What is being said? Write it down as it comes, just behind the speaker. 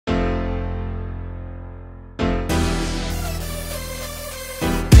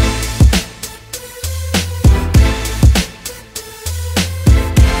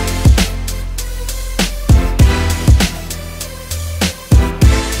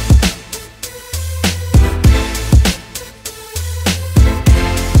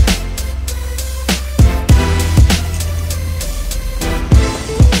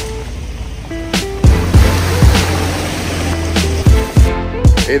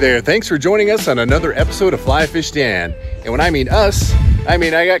Hey there, thanks for joining us on another episode of FlyFishDan. And when I mean us, I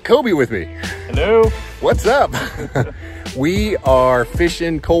mean I got Kobe with me. Hello. What's up? We are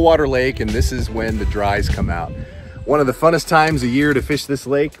fishing Coldwater Lake, and this is when the dries come out. One of the funnest times a year to fish this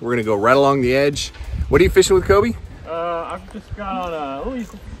lake. We're gonna go right along the edge. What are you fishing with, Kobe? I've just got on a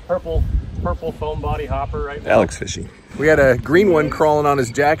purple foam body hopper right now. Alex fishing. We had a green one crawling on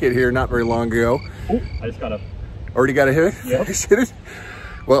his jacket here not very long ago. Ooh, I just got a... Already got a hit? Yep. Hit it?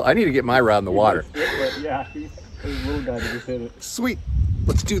 Well, I need to get my rod in the water. Yeah, he's a little guy that just hit it. Sweet.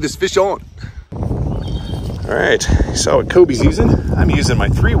 Let's do this fish on. All right, you saw what Kobe's using. I'm using my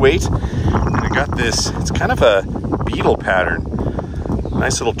 3-weight. And I got this, it's kind of a beetle pattern.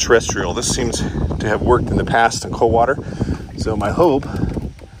 Nice little terrestrial. This seems to have worked in the past in cold water. So my hope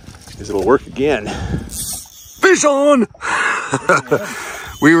is it'll work again. Fish on!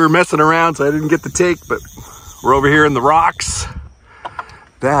 We were messing around, so I didn't get the take, but we're over here in the rocks.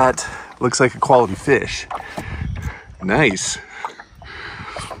 That looks like a quality fish. Nice.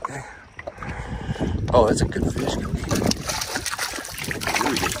 Okay. Oh, that's a good fish.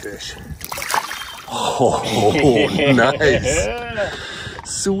 Really good fish. Oh, nice.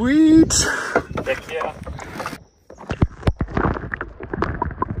 Sweet. Heck yeah.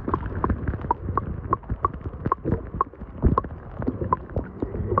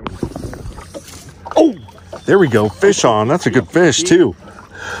 Oh, there we go. Fish on. That's a good fish too.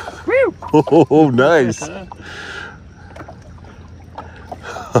 Woo. Oh, nice.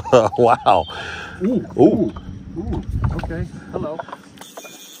 Wow. Ooh. Ooh. Ooh. Okay. Hello.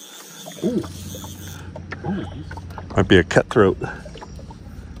 Ooh. Ooh. Might be a cutthroat.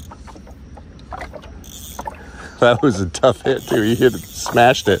 That was a tough hit too. He hit it,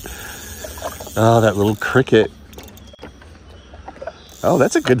 smashed it. Oh, that little cricket. Oh,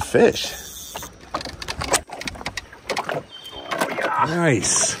 that's a good fish.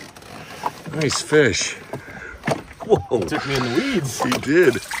 Nice. Nice fish. Whoa. Took me in the weeds. He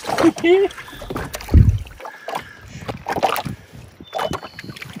did.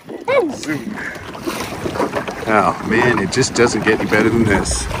 Oh man, it just doesn't get any better than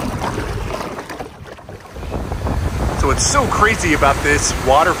this. So what's so crazy about this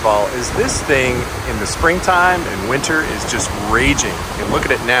waterfall is this thing in the springtime and winter is just raging. And look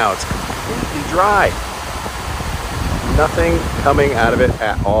at it now, it's completely dry. Nothing coming out of it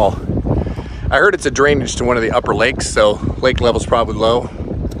at all. I heard it's a drainage to one of the upper lakes, so lake level's probably low.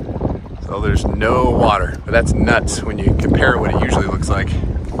 So there's no water, but that's nuts when you compare what it usually looks like.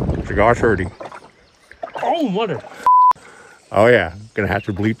 Cigars hurting. Oh, mother. Oh yeah, gonna have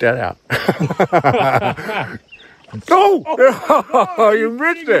to bleep that out. Oh, you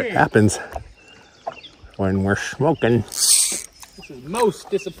missed it. Happens when we're smoking. This is most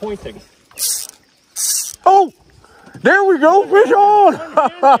disappointing. Oh, there we go, fish on.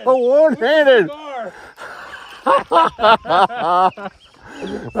 One-handed.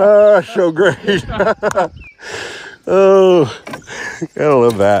 Oh, so great. Oh, gotta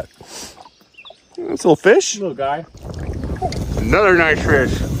love that. That's a little fish. Little guy. Another nice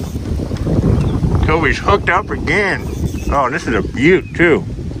fish. Kobe's hooked up again. Oh, this is a beaut too.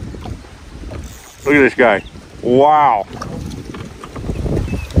 Look at this guy. Wow.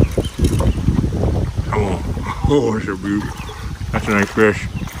 Oh, it's a beaut. That's a nice fish.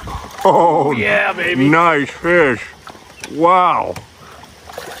 Oh, yeah, baby. Nice fish. Wow.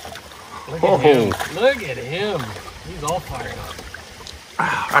 Look at him. Look at him. He's all fired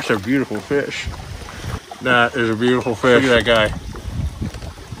up. That's a beautiful fish. That is a beautiful fish. Look at that guy.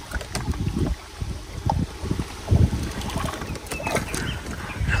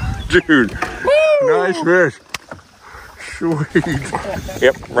 Dude, woo! Nice fish. Sweet.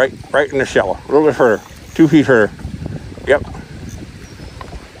 Yep, right in the shallow. A little bit further. 2 feet further. Yep.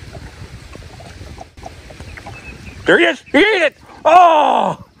 There he is. He ate it.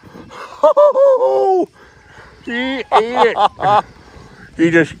 Oh! He ate it.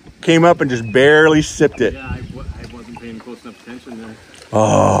 He just came up and just barely sipped it. Yeah, I wasn't paying close enough attention there.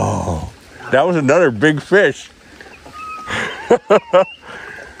 Oh, that was another big fish.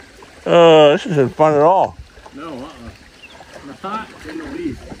 This isn't fun at all. No, not in the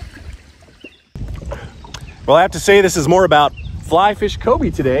least. Well, I have to say this is more about fly fish Kobe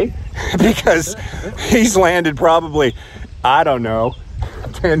today because he's landed probably, I don't know,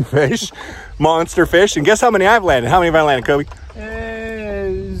 10 fish, monster fish. And guess how many I've landed? How many have I landed, Kobe?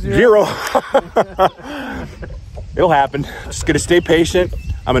 0. It'll happen. Just gonna stay patient.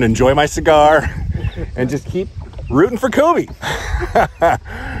 I'm gonna enjoy my cigar and just keep rooting for Kobe.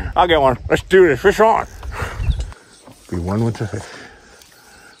 I'll get one. Let's do this. Fish on. Be one with the fish.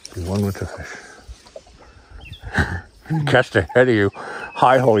 Be one with the fish. Cast ahead of you.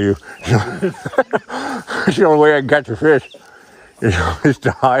 high hole you. That's the only way I can catch a fish. Is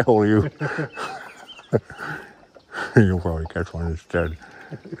to high hole you. You'll probably catch one instead.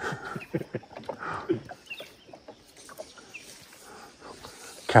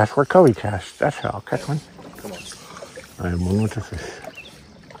 Cast where Koby casts. That's how I'll catch one. Come on. I am one with the fish.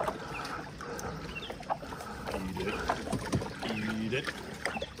 Eat it.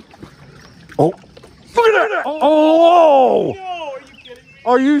 Oh, look at that! Oh! No, are you kidding me?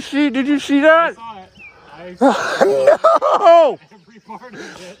 Oh, did you see that? I saw it. No! Every part of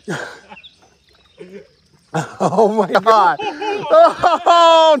it. Oh my God!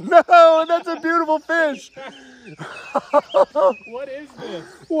 Oh no! That's a beautiful fish. What is this?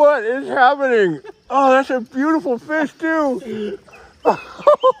 What is happening? Oh, that's a beautiful fish too.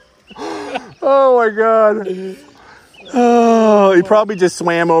 Oh my God! Oh, he probably just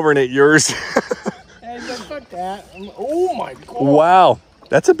swam over and ate yours. Hey, fuck that. Oh my God! Wow,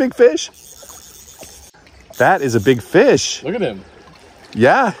 that's a big fish. That is a big fish. Look at him.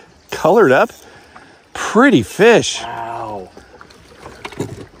 Yeah, colored up. Pretty fish. Wow.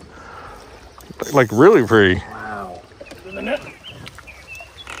 Like really pretty. Wow.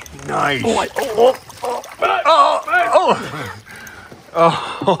 Nice.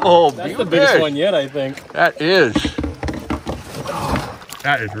 Oh, that's the biggest one yet, I think. That is.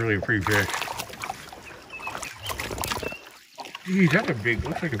 That is really a pretty fish. Geez, that's a big,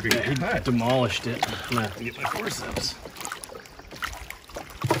 looks like a big fish. I demolished it. I'm gonna have to get my forceps.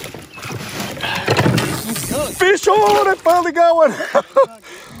 Fish on! I finally got one.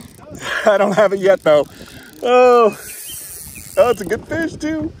 I don't have it yet though. Oh, it's a good fish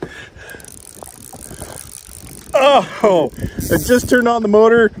too. Oh, I just turned on the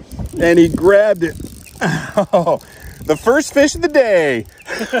motor and he grabbed it. Oh, the first fish of the day.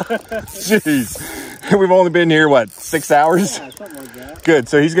 Jeez, we've only been here what, 6 hours? Yeah, something like that. Good.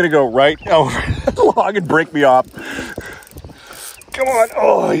 So he's gonna go right over the log and break me off. Come on.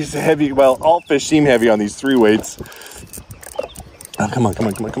 Oh, he's heavy. Well, all fish seem heavy on these 3 weights. Oh, come on.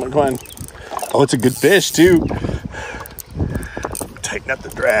 Oh, it's a good fish, too. Tighten up the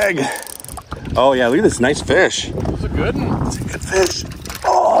drag. Oh, yeah, look at this nice fish. It's a good one. It's a good fish.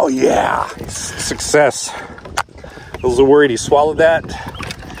 Oh, yeah. Success. I was a little worried he swallowed that.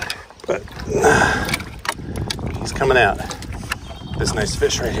 But he's coming out. This nice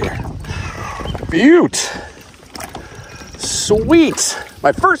fish right here. Beaut. Sweet!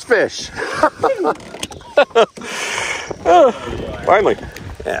 My first fish! Oh, finally.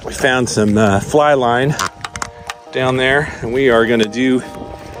 Yeah, we found some fly line down there, and we are going to do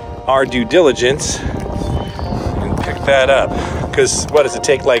our due diligence and pick that up. Because what does it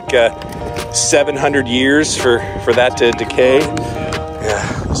take, like 700 years for that to decay?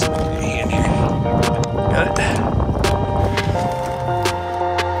 Yeah, let's put it in here. Got it.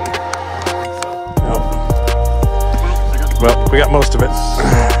 Well, we got most of it.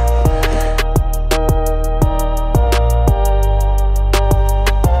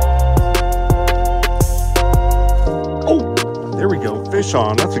 Oh, there we go. Fish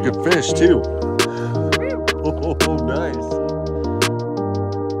on. That's a good fish, too. Oh, nice.